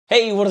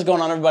Hey, what is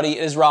going on everybody?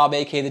 It is Rob,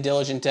 aka The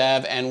Diligent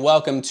Dev, and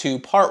welcome to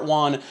part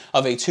one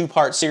of a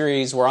two-part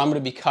series where I'm going to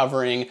be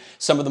covering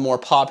some of the more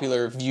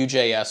popular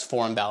VueJs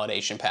form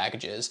validation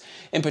packages.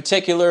 In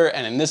particular,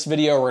 and in this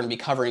video, we're going to be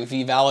covering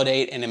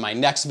VeeValidate, and in my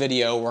next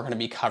video, we're going to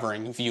be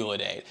covering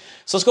VueValidate.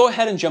 So let's go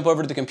ahead and jump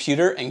over to the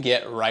computer and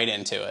get right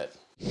into it.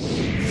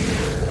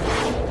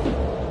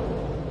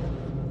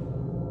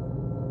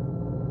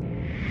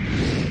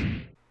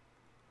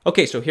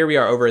 Okay, so here we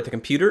are over at the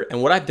computer,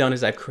 and what I've done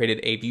is I've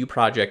created a Vue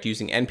project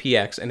using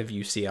npx and a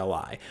Vue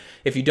CLI.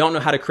 If you don't know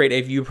how to create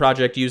a Vue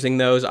project using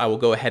those, I will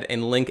go ahead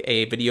and link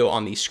a video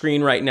on the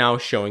screen right now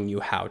showing you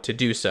how to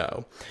do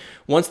so.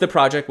 Once the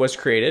project was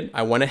created,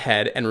 I went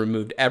ahead and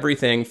removed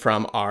everything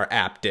from our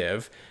app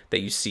div that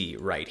you see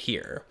right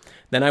here.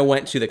 Then I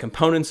went to the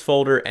components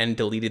folder and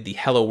deleted the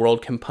Hello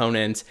World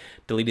component,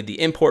 deleted the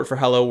import for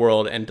Hello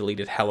World, and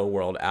deleted Hello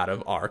World out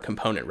of our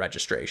component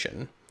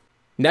registration.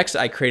 Next,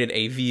 I created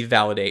a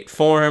VeeValidate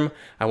form.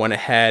 I went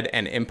ahead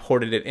and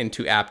imported it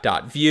into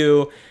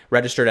app.vue,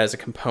 registered as a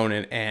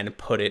component, and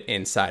put it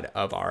inside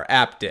of our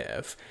app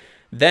div.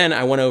 Then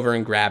I went over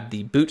and grabbed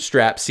the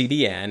bootstrap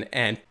CDN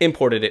and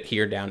imported it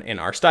here down in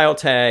our style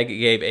tag,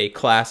 gave a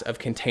class of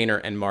container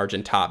and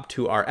margin top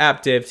to our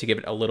app div to give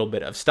it a little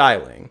bit of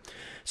styling.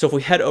 So if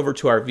we head over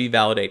to our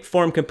VeeValidate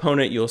form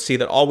component, you'll see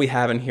that all we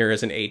have in here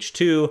is an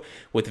H2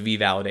 with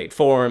VeeValidate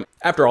form.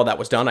 After all that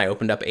was done, I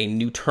opened up a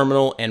new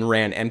terminal and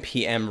ran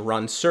npm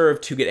run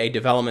serve to get a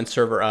development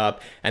server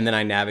up, and then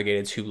I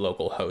navigated to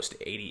localhost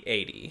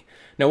 8080.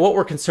 Now what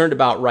we're concerned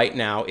about right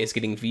now is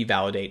getting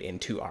VeeValidate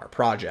into our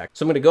project.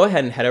 So I'm going to go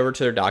ahead and head over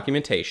to their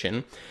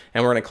documentation,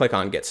 and we're going to click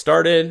on Get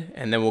Started,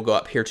 and then we'll go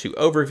up here to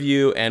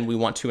Overview, and we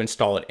want to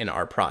install it in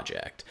our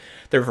project.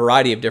 There are a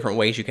variety of different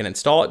ways you can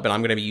install it, but I'm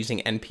going to be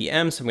using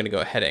npm, so I'm going to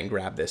go ahead and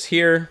grab this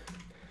here.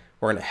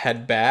 We're going to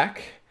head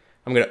back.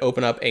 I'm going to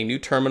open up a new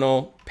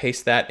terminal,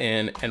 paste that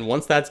in, and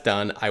once that's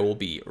done, I will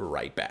be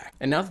right back.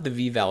 And now that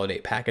the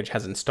VeeValidate package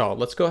has installed,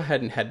 let's go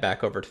ahead and head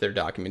back over to their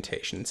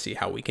documentation and see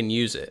how we can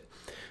use it.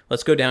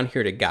 Let's go down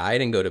here to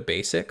Guide and go to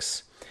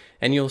Basics.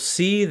 And you'll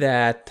see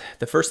that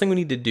the first thing we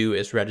need to do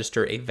is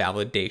register a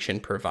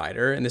validation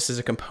provider. And this is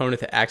a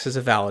component that acts as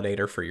a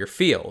validator for your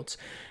fields.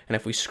 And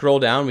if we scroll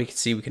down, we can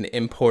see we can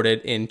import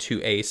it into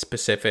a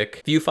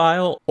specific Vue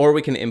file, or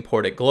we can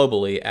import it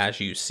globally as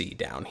you see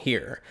down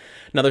here.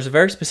 Now there's a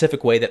very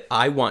specific way that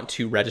I want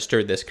to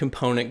register this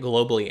component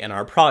globally in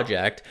our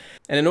project.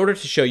 And in order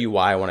to show you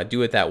why I want to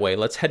do it that way,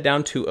 let's head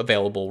down to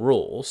Available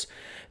Rules.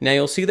 Now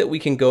you'll see that we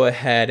can go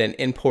ahead and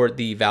import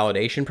the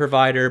validation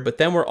provider, but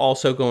then we're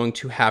also going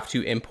to have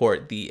to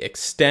import the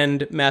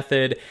extend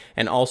method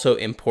and also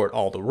import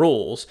all the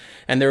rules.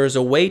 And there is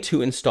a way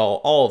to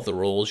install all of the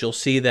rules. You'll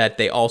see that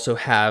they also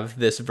have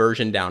this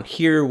version down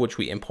here, which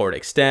we import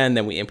extend,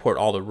 then we import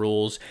all the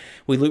rules.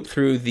 We loop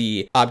through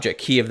the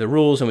object key of the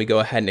rules and we go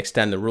ahead and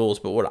extend the rules.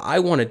 But what I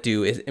want to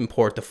do is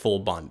import the full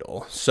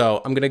bundle.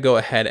 So I'm going to go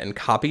ahead and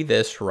copy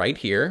this right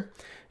here,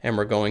 and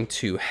we're going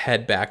to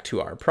head back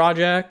to our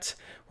project.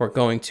 We're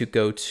going to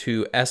go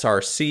to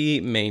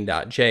src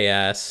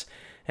main.js,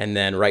 and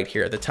then right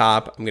here at the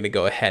top, I'm going to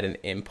go ahead and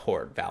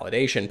import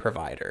validation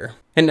provider.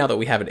 And now that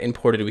we have it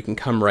imported, we can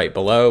come right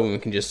below and we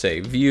can just say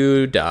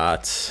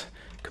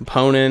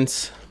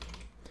vue.components,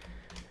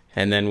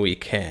 and then we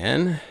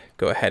can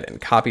go ahead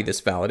and copy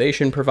this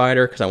validation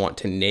provider because I want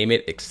to name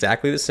it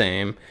exactly the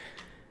same.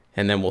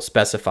 And then we'll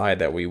specify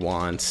that we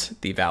want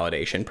the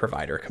validation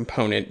provider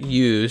component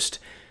used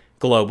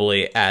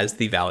globally as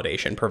the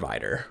validation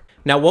provider.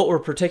 Now, what we're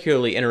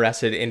particularly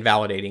interested in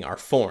validating are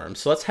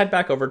forms. So let's head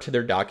back over to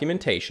their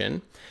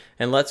documentation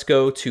and let's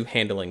go to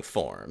handling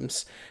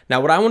forms. Now,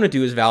 what I want to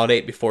do is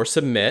validate before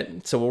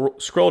submit. So we'll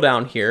scroll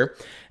down here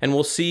and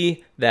we'll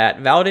see that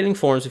validating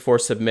forms before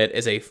submit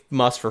is a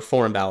must for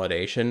form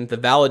validation. The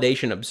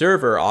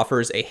ValidationObserver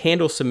offers a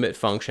handle submit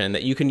function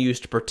that you can use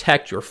to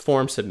protect your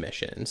form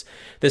submissions.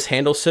 This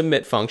handle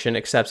submit function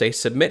accepts a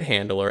submit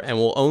handler and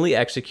will only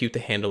execute the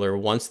handler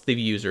once the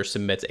user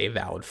submits a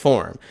valid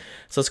form.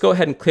 So let's go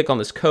ahead and click on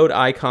this code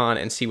icon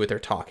and see what they're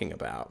talking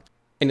about.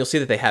 And you'll see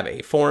that they have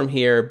a form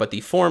here, but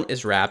the form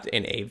is wrapped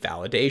in a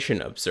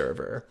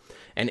ValidationObserver.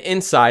 And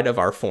inside of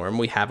our form,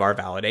 we have our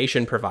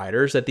validation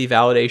providers that the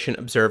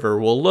ValidationObserver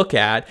will look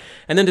at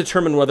and then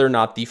determine whether or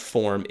not the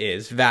form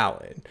is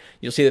valid.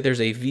 You'll see that there's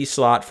a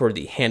vslot for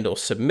the handle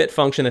submit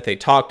function that they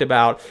talked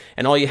about.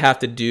 And all you have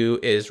to do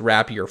is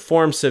wrap your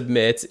form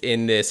submit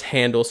in this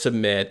handle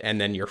submit and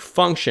then your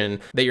function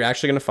that you're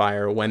actually going to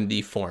fire when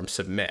the form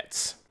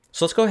submits.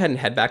 So let's go ahead and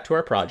head back to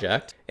our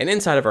project. And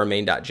inside of our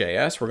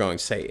main.js, we're going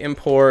to say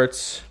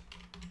imports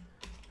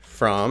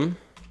from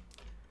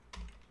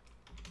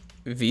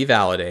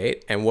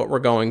VeeValidate. And what we're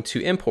going to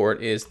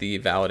import is the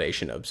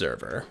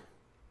ValidationObserver.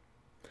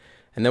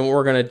 And then what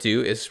we're going to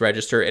do is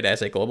register it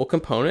as a global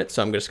component.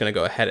 So I'm just going to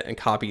go ahead and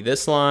copy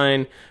this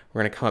line.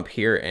 We're going to come up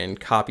here and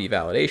copy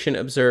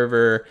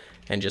ValidationObserver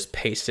and just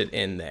paste it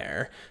in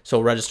there. So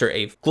we'll register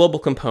a global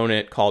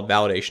component called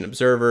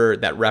ValidationObserver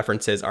that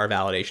references our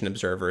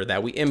ValidationObserver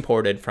that we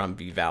imported from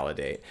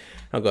VeeValidate.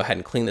 I'll go ahead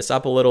and clean this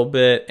up a little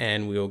bit,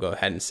 and we will go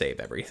ahead and save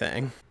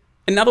everything.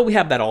 And now that we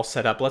have that all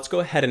set up, let's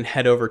go ahead and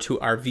head over to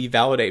our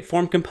VeeValidate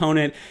form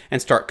component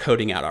and start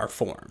coding out our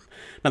form.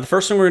 Now, the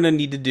first thing we're going to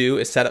need to do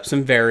is set up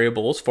some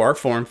variables for our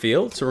form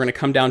field. So we're going to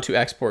come down to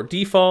export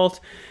default,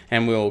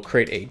 and we'll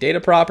create a data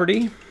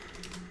property.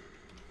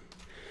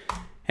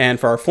 And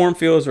for our form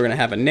fields, we're going to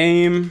have a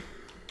name,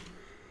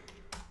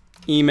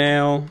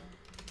 email,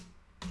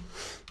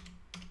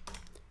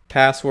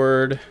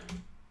 password,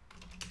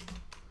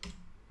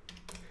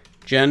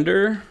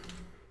 gender,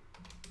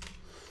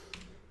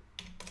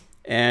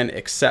 and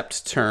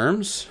accept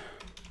terms.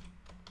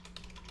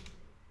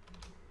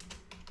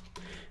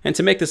 And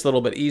to make this a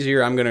little bit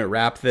easier, I'm going to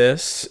wrap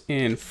this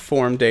in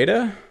form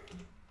data.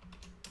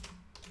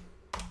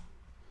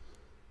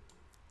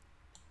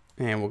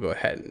 And we'll go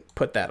ahead and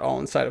put that all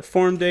inside of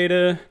form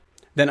data.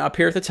 Then up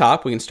here at the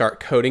top, we can start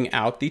coding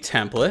out the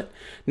template.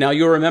 Now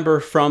you'll remember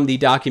from the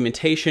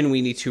documentation,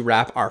 we need to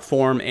wrap our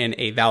form in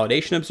a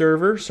validation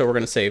observer. So we're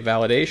going to say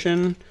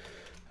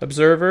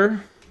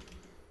ValidationObserver.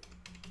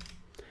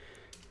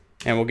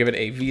 And we'll give it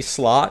a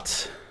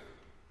vslot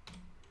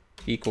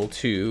equal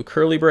to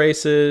curly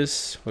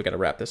braces. We got to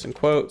wrap this in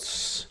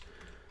quotes.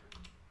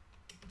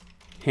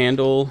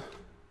 Handle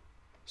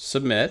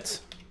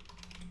submit.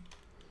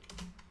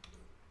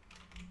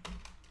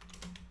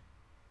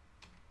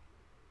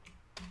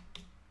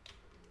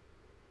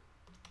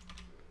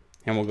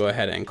 And we'll go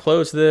ahead and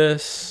close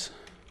this.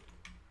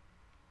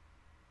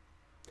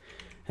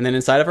 And then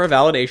inside of our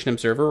validation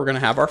observer, we're going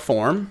to have our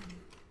form.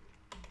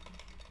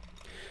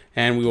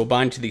 And we will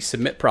bind to the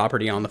submit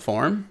property on the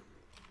form.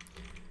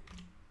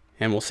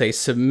 And we'll say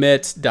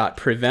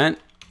submit.prevent,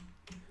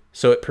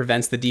 so it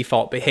prevents the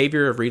default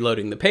behavior of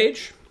reloading the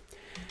page.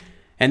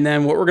 And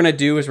then what we're going to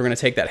do is we're going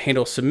to take that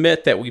handle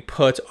submit that we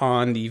put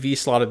on the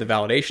vslot of the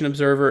validation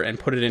observer and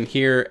put it in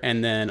here,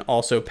 and then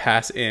also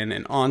pass in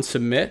an on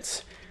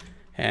submit.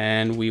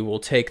 And we will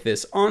take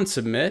this on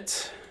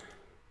submit,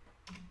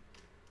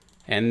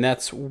 and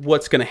that's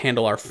what's going to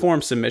handle our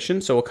form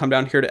submission. So we'll come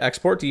down here to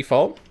export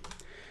default,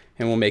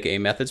 and we'll make a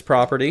methods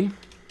property.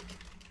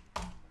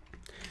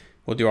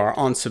 We'll do our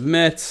on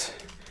submit,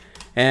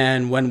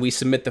 and when we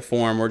submit the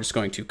form, we're just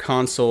going to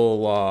console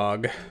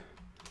log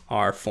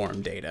our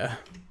form data,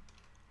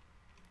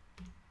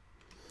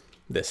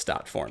 this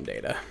 .form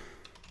data.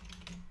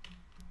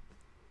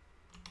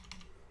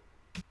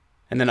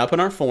 And then up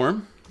in our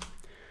form,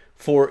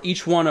 for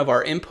each one of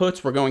our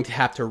inputs, we're going to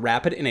have to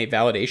wrap it in a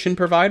validation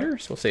provider.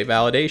 So we'll say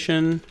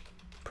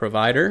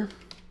ValidationProvider.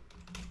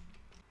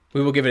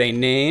 We will give it a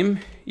name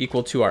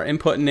equal to our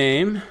input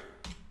name.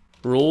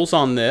 Rules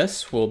on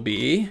this will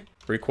be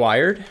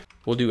required.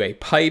 We'll do a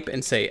pipe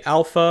and say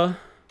alpha,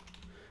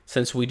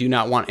 since we do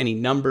not want any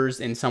numbers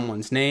in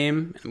someone's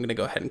name. I'm going to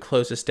go ahead and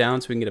close this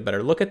down so we can get a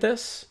better look at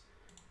this.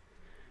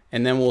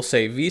 And then we'll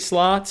say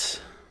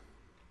vslot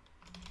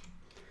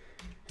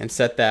and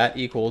set that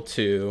equal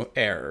to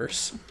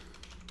errors.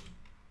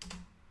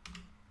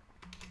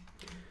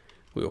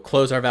 We will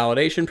close our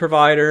validation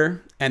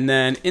provider, and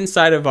then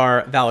inside of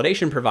our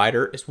validation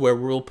provider is where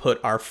we'll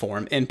put our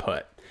form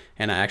input.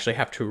 And I actually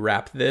have to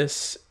wrap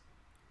this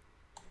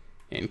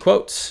in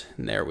quotes,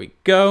 and there we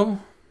go.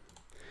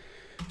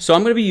 So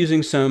I'm going to be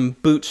using some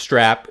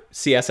Bootstrap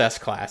CSS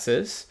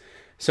classes.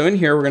 So in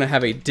here, we're going to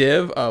have a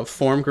div of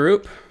form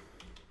group.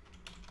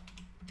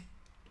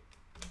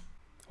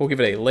 We'll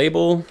give it a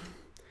label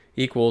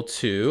equal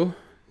to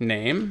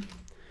name.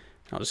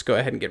 I'll just go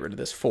ahead and get rid of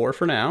this for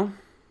now.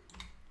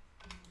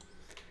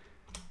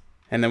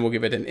 And then we'll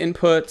give it an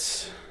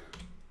input.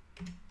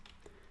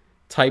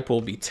 Type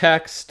will be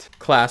text.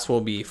 Class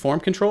will be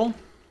form control.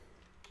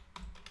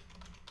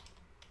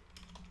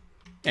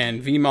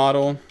 And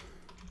vModel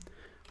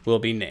will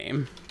be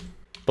name.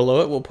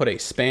 Below it, we'll put a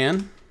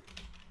span.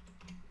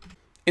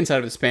 Inside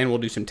of the span, we'll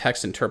do some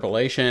text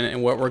interpolation.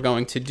 And what we're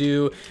going to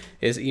do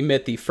is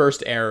emit the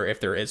first error if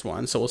there is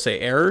one. So we'll say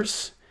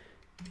errors.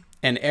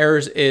 And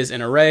errors is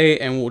an array,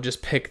 and we'll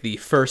just pick the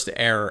first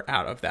error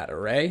out of that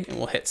array. And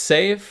we'll hit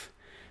save.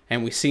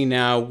 And we see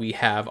now we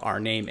have our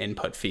name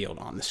input field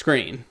on the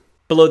screen.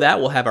 Below that,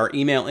 we'll have our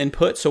email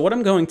input. So what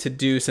I'm going to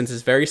do, since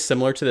it's very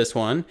similar to this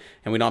one,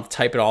 and we don't have to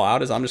type it all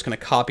out, is I'm just going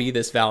to copy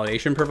this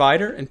validation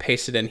provider and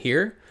paste it in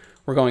here.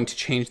 We're going to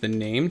change the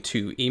name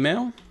to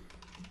email.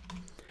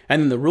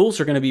 And then the rules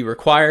are going to be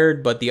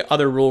required, but the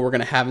other rule we're going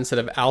to have instead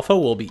of alpha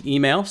will be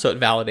email, so it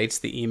validates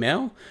the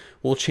email.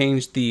 We'll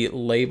change the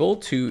label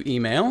to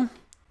email.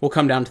 We'll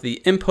come down to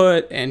the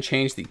input and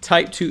change the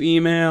type to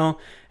email,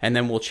 and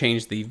then we'll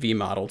change the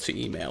vModel to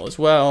email as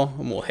well,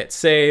 and we'll hit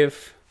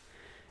save.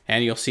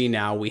 And you'll see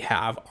now we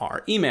have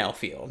our email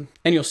field.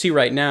 And you'll see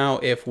right now,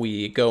 if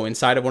we go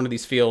inside of one of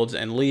these fields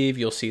and leave,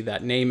 you'll see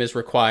that name is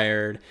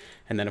required.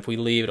 And then if we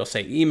leave, it'll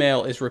say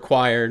email is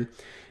required.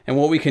 And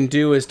what we can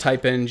do is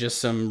type in just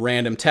some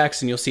random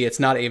text, and you'll see it's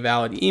not a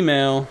valid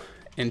email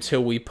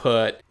until we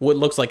put what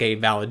looks like a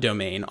valid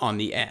domain on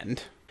the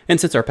end. And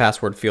since our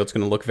password field is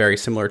going to look very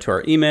similar to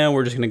our email,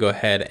 we're just going to go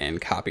ahead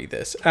and copy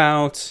this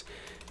out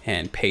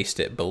and paste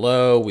it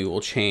below. We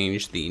will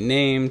change the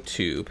name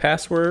to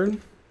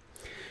password.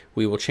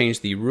 We will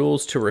change the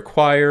rules to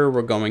require.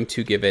 We're going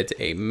to give it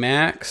a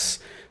max.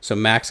 So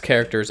max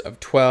characters of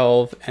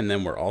 12. And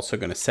then we're also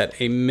going to set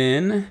a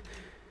min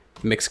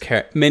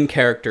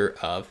character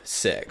of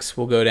 6.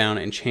 We'll go down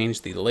and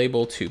change the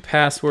label to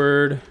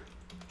password.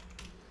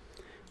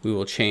 We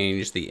will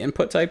change the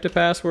input type to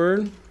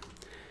password.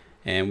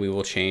 And we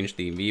will change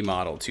the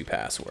vModel to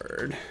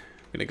password.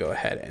 I'm gonna go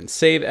ahead and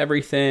save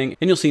everything.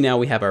 And you'll see now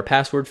we have our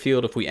password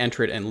field. If we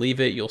enter it and leave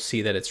it, you'll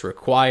see that it's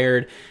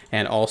required.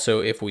 And also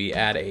if we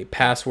add a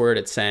password,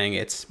 it's saying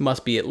it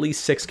must be at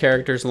least 6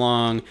 characters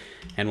long.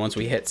 And once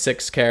we hit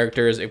 6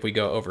 characters, if we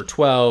go over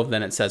 12,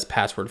 then it says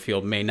password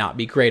field may not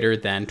be greater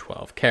than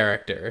 12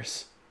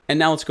 characters. And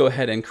now let's go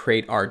ahead and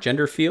create our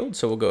gender field.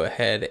 So we'll go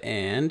ahead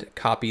and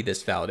copy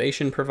this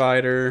validation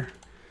provider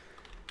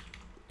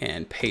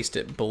and paste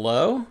it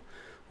below.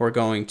 We're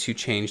going to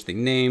change the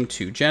name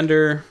to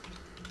gender.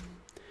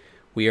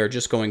 We are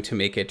just going to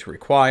make it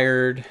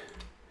required.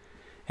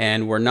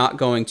 And we're not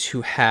going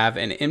to have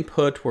an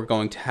input. We're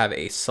going to have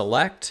a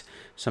select.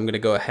 So I'm going to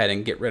go ahead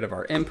and get rid of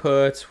our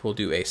input. We'll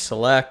do a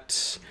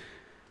select.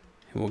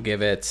 And we'll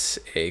give it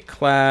a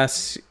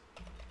class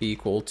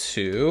equal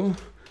to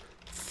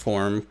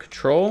form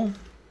control.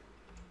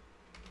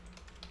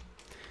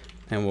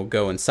 And we'll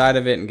go inside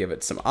of it and give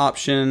it some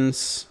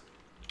options.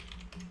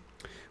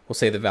 We'll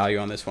say the value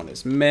on this one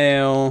is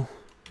male.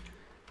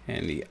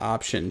 And the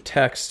option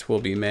text will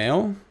be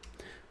male.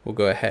 We'll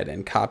go ahead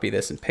and copy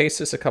this and paste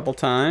this a couple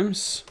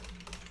times.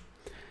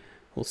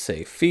 We'll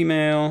say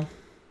female.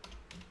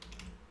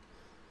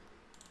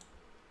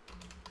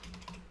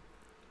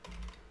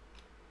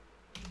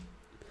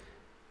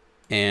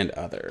 And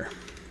other.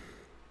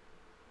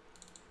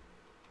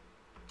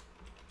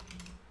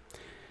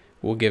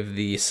 We'll give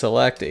the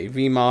select a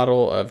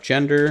vModel of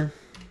gender.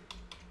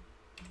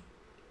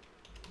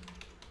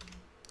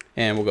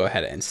 And we'll go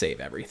ahead and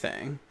save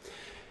everything.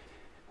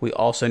 We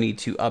also need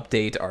to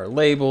update our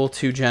label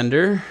to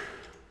gender.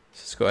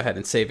 Let's go ahead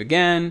and save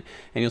again.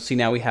 And you'll see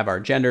now we have our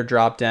gender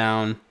drop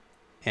down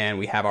and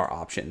we have our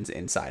options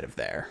inside of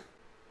there.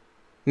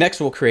 Next,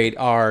 we'll create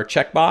our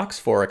checkbox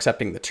for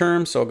accepting the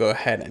terms. So I'll go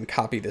ahead and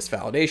copy this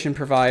validation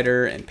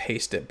provider and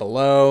paste it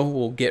below.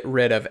 We'll get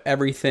rid of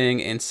everything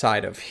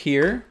inside of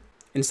here.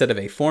 Instead of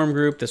a form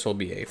group, this will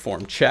be a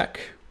form check.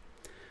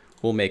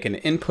 We'll make an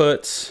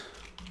input.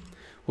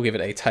 We'll give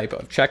it a type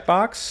of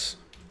checkbox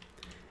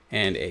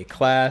and a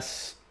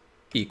class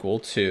equal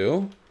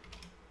to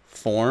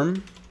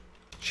form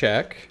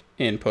check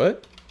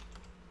input.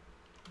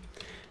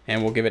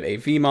 And we'll give it a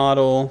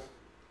vModel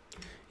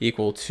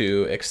equal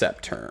to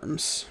accept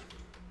terms.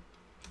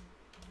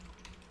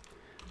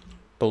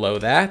 Below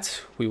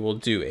that, we will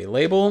do a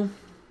label.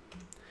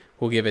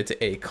 We'll give it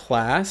a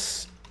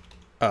class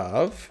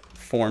of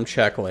form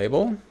check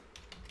label.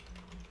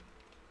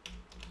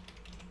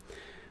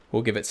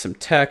 We'll give it some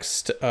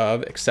text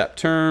of accept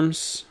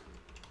terms.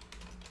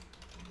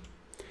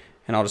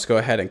 And I'll just go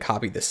ahead and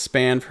copy the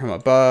span from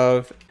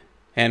above.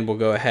 And we'll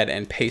go ahead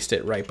and paste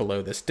it right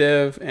below this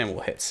div and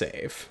we'll hit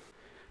save.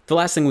 The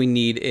last thing we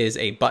need is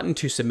a button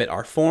to submit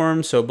our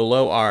form. So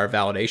below our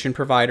validation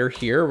provider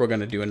here, we're going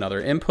to do another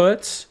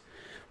input.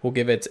 We'll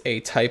give it a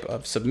type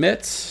of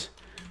submit.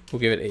 We'll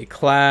give it a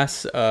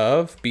class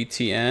of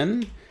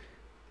BTN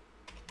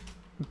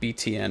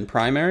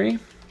primary.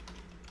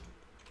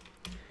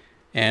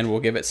 And we'll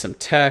give it some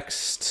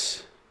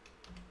text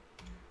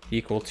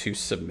equal to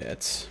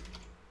submit.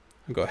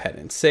 I'll go ahead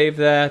and save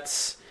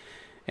that.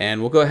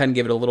 And we'll go ahead and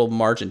give it a little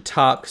margin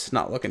top because it's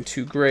not looking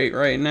too great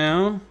right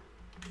now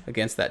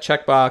against that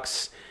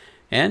checkbox.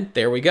 And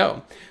there we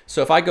go.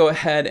 So if I go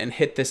ahead and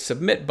hit this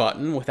submit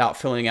button without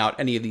filling out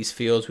any of these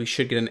fields, we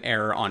should get an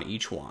error on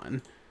each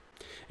one.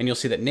 And you'll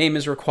see that name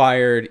is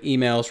required,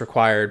 email is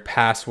required,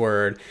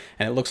 password,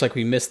 and it looks like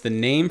we missed the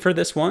name for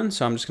this one.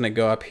 So I'm just going to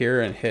go up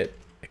here and hit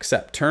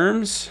accept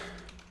terms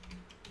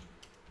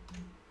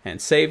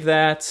and save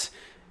that.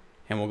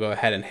 And we'll go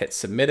ahead and hit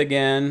submit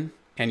again.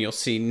 And you'll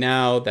see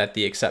now that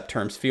the accept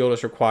terms field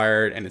is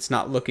required and it's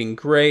not looking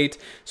great.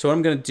 So what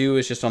I'm going to do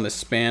is just on this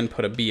span,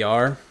 put a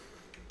BR.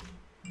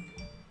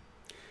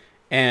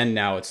 And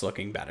now it's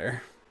looking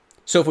better.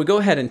 So if we go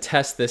ahead and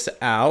test this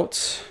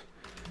out,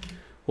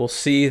 we'll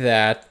see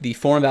that the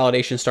form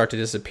validations start to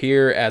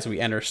disappear as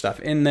we enter stuff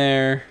in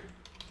there.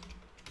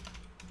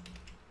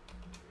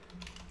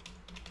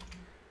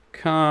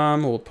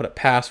 We'll put a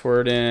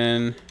password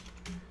in,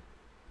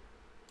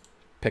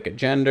 pick a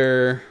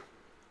gender,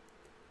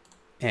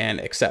 and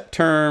accept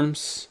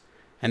terms.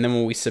 And then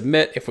when we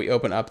submit, if we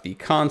open up the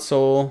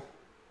console,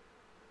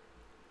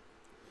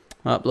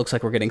 looks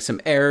like we're getting some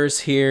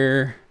errors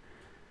here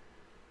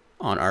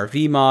on our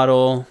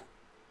vModel.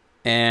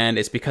 And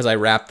it's because I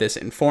wrapped this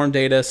in form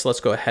data. So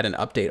let's go ahead and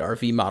update our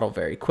vModel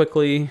very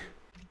quickly.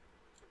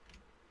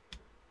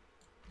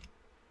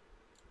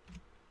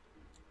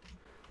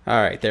 All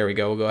right, there we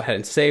go. We'll go ahead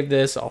and save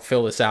this. I'll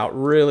fill this out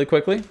really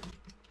quickly.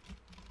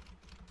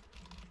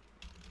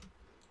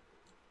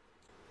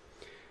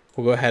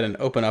 We'll go ahead and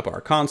open up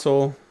our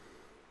console.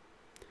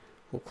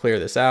 We'll clear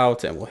this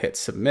out and we'll hit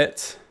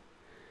submit.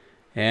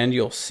 And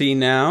you'll see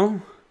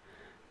now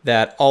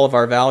that all of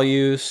our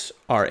values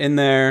are in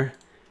there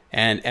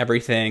and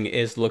everything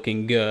is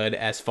looking good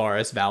as far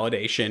as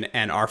validation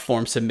and our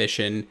form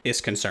submission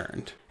is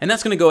concerned. And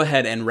that's going to go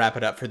ahead and wrap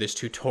it up for this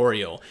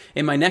tutorial.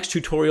 In my next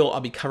tutorial,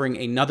 I'll be covering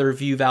another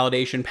Vue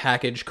validation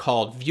package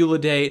called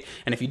VeeValidate.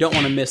 And if you don't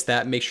want to miss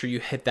that, make sure you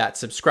hit that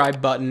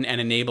subscribe button and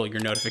enable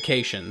your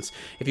notifications.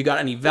 If you got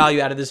any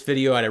value out of this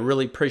video, I'd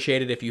really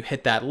appreciate it if you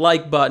hit that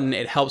like button.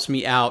 It helps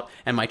me out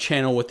and my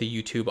channel with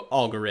the YouTube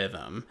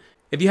algorithm.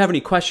 If you have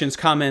any questions,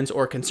 comments,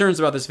 or concerns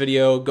about this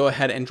video, go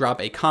ahead and drop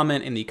a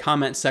comment in the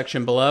comment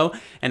section below.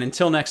 And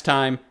until next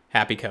time,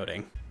 happy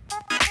coding.